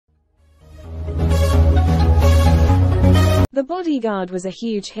The Bodyguard was a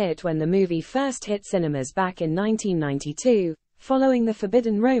huge hit when the movie first hit cinemas back in 1992, following the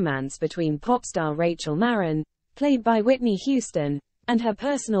forbidden romance between pop star Rachel Marron, played by Whitney Houston, and her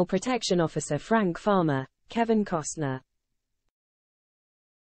personal protection officer Frank Farmer, Kevin Costner.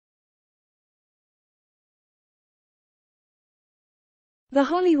 The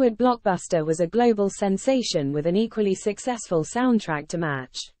Hollywood blockbuster was a global sensation with an equally successful soundtrack to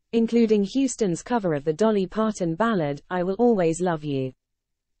match, including Houston's cover of the Dolly Parton ballad, I Will Always Love You.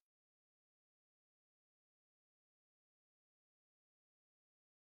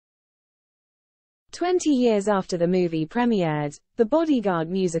 "20 years after the movie premiered, the Bodyguard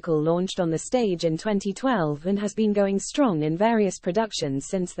musical launched on the stage in 2012 and has been going strong in various productions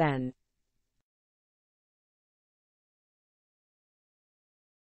since then.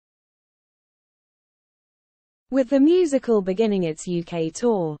 With the musical beginning its UK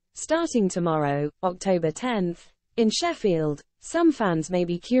tour, starting tomorrow, October 10th, in Sheffield, some fans may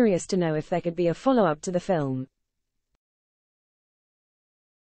be curious to know if there could be a follow-up to the film.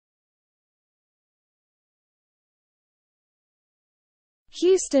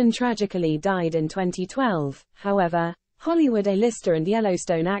 Houston tragically died in 2012, however, Hollywood A-lister and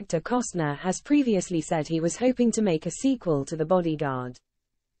Yellowstone actor Costner has previously said he was hoping to make a sequel to The Bodyguard.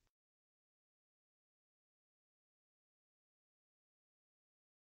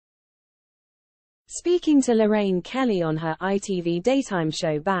 Speaking to Lorraine Kelly on her ITV daytime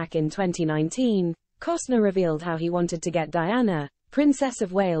show back in 2019, Costner revealed how he wanted to get Diana, Princess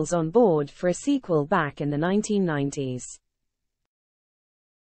of Wales, on board for a sequel back in the 1990s.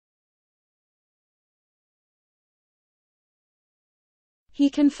 He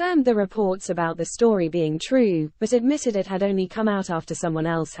confirmed the reports about the story being true, but admitted it had only come out after someone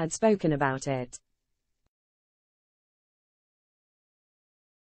else had spoken about it.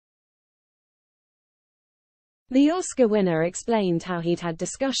 The Oscar winner explained how he'd had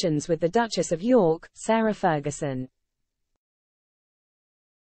discussions with the Duchess of York, Sarah Ferguson.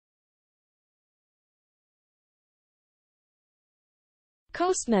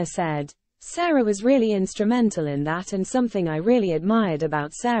 Costner said, "Sarah was really instrumental in that, and something I really admired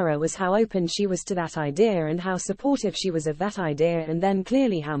about Sarah was how open she was to that idea and how supportive she was of that idea, and then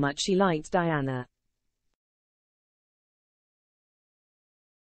clearly how much she liked Diana.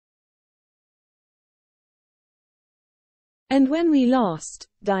 And when we lost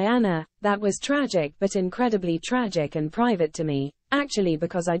Diana, that was tragic, but incredibly tragic and private to me, actually,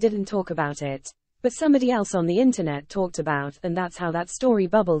 because I didn't talk about it, but somebody else on the internet talked about, and that's how that story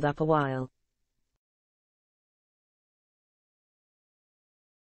bubbled up a while."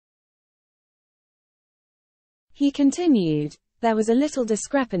 He continued, "There was a little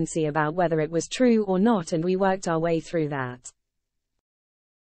discrepancy about whether it was true or not, and we worked our way through that.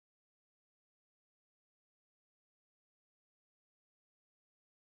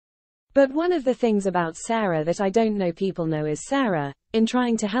 But one of the things about Sarah that I don't know people know is Sarah, in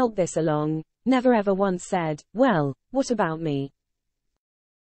trying to help this along, never ever once said, 'Well, what about me?'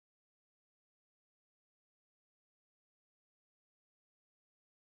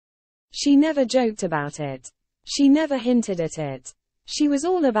 She never joked about it. She never hinted at it. She was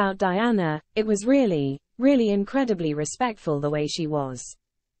all about Diana. It was really, really incredibly respectful the way she was."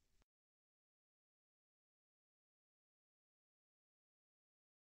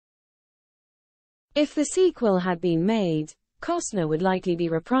 If the sequel had been made, Costner would likely be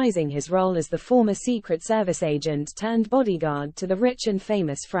reprising his role as the former Secret Service agent turned bodyguard to the rich and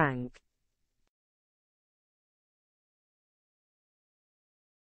famous Frank.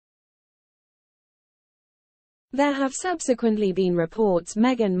 There have subsequently been reports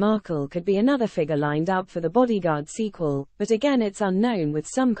Meghan Markle could be another figure lined up for the Bodyguard sequel, but again it's unknown, with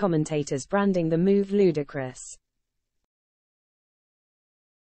some commentators branding the move ludicrous.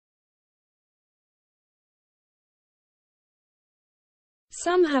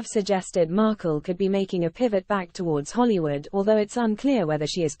 Some have suggested Markle could be making a pivot back towards Hollywood, although it's unclear whether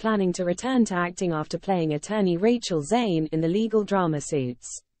she is planning to return to acting after playing attorney Rachel Zane in the legal drama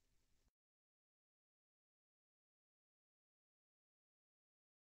Suits.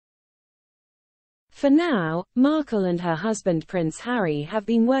 For now, Markle and her husband Prince Harry have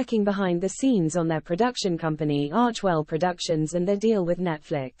been working behind the scenes on their production company Archwell Productions and their deal with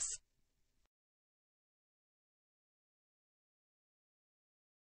Netflix.